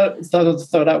throw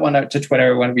that one out to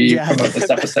Twitter when we promote this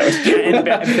episode. And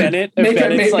Benet,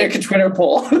 make a Twitter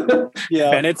poll.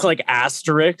 Bennett's like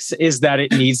asterisk is that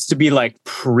it needs to be like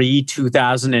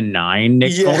pre-2009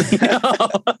 Nick Foligno.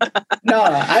 No,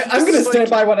 I'm going to stand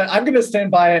by what I'm going to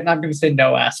stand by it, and I'm going to say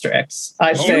no asterisks.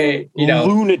 I say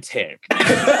lunatic.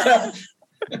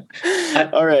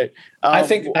 All right. I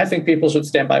think people should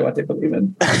stand by what they believe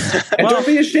in, and don't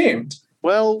be ashamed.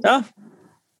 Well.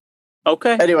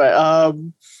 Okay. Anyway,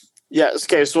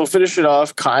 okay, so we'll finish it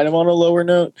off kind of on a lower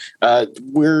note.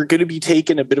 We're going to be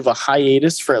taking a bit of a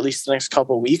hiatus for at least the next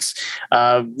couple of weeks.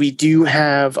 We do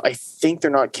have, I think they're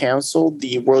not canceled,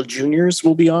 the World Juniors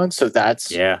will be on, so that's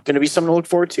going to be something to look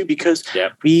forward to because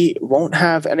we won't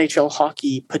have NHL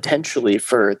hockey potentially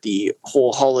for the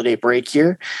whole holiday break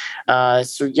here.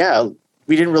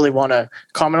 We didn't really want to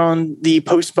comment on the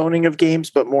postponing of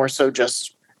games, but more so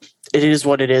just it is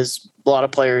what it is. A lot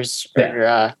of players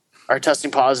are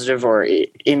testing positive or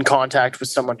in contact with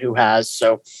someone who has.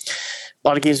 So a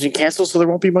lot of games being canceled, so there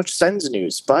won't be much Sens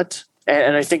news. But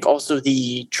and I think also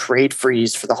the trade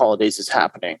freeze for the holidays is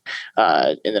happening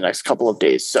in the next couple of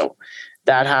days. So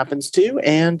that happens too.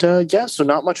 And so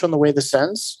not much on the way the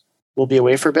Sens will be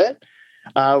away for a bit.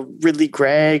 Ridley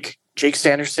Gregg, Jake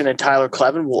Sanderson, and Tyler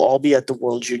Clevin will all be at the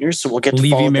World Juniors, so we'll get to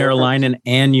Levi Marilainen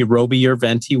and Roby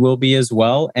Urventi will be as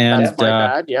well. And that's my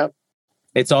bad. Yep.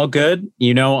 It's all good.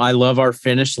 I love our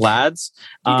Finnish lads.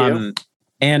 And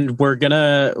I'm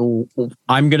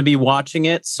gonna be watching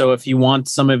it. So if you want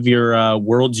some of your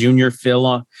World Junior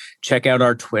fill, check out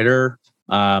our Twitter.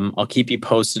 I'll keep you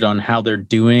posted on how they're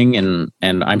doing, and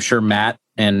I'm sure Matt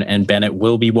and Benet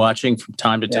will be watching from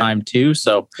time to time too.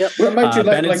 So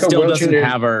Benet still doesn't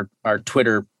have our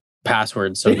Twitter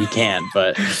password, so he can.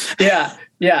 But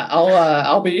Yeah,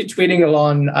 I'll be tweeting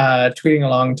along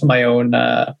to my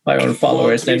own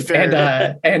followers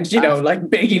and you know, like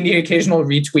begging the occasional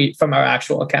retweet from our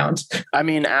actual account. I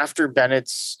mean, after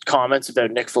Bennett's comments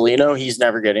about Nick Foligno, he's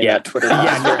never getting that Twitter.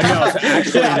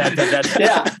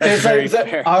 It's very like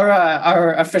fair.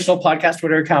 Our official podcast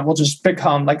Twitter account will just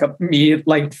become like me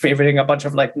like favoriting a bunch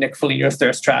of like Nick Foligno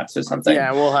thirst traps or something.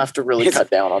 Yeah, we'll have to really cut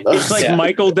down on those. It's like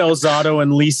Michael Delzato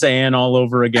and Lisa Ann all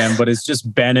over again, but it's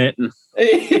just Bennett and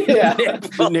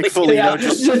Nick Foligno.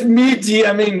 Just me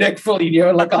DMing Nick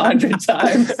Foligno like 100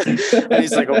 times. And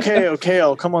he's like, okay,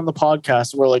 I'll come on the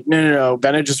podcast. And we're like, no.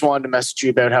 Bennett just wanted to message you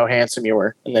about how handsome you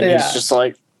were. And then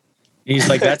he's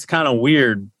like, that's kind of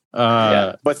weird.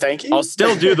 But thank you. I'll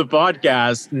still do the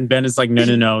podcast. And Ben is like,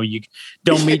 no, you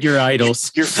don't meet your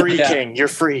idols. You're free, King. You're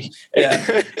free.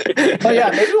 Yeah. But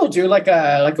yeah, maybe we'll do like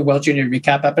a World Junior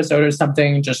recap episode or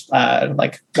something. Just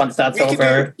like once that's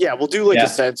over. We'll do like a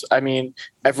Sens. I mean,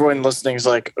 everyone listening is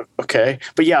like, okay,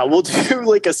 but yeah, we'll do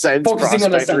like a Sens focusing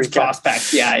on the Sens recap.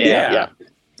 prospect. Yeah.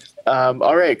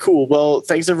 All right, cool. Well,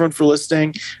 thanks everyone for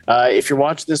listening. If you're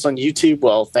watching this on YouTube,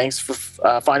 well, thanks for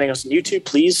finding us on YouTube.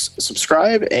 Please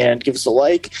subscribe and give us a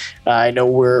like. I know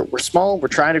we're small, we're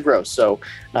trying to grow, so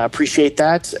appreciate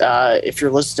that. If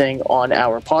you're listening on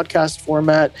our podcast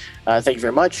format, thank you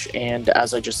very much. And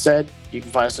as I just said, you can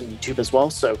find us on YouTube as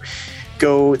well. So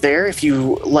go there if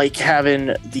you like having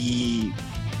the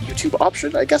YouTube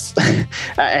option, I guess.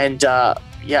 And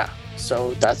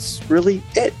so that's really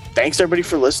it. Thanks everybody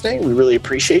for listening. We really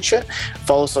appreciate you.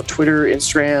 Follow us on Twitter,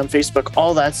 Instagram, Facebook,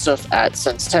 all that stuff at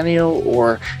Senstennial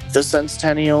or the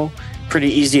Senstennial. Pretty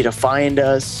easy to find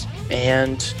us.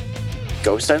 And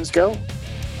go Sens, go.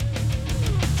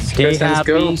 Stay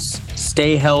happy,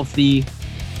 stay healthy.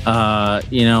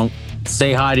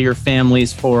 Say hi to your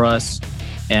families for us,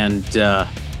 and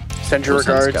send your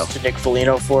regards to Nick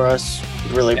Foligno for us.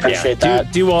 We really appreciate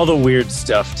that. Do all the weird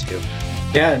stuff too.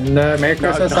 Yeah, and Merry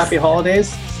Christmas, Happy Holidays.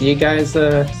 See you guys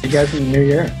in the new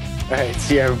year. All right,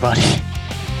 see you everybody.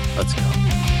 Let's go.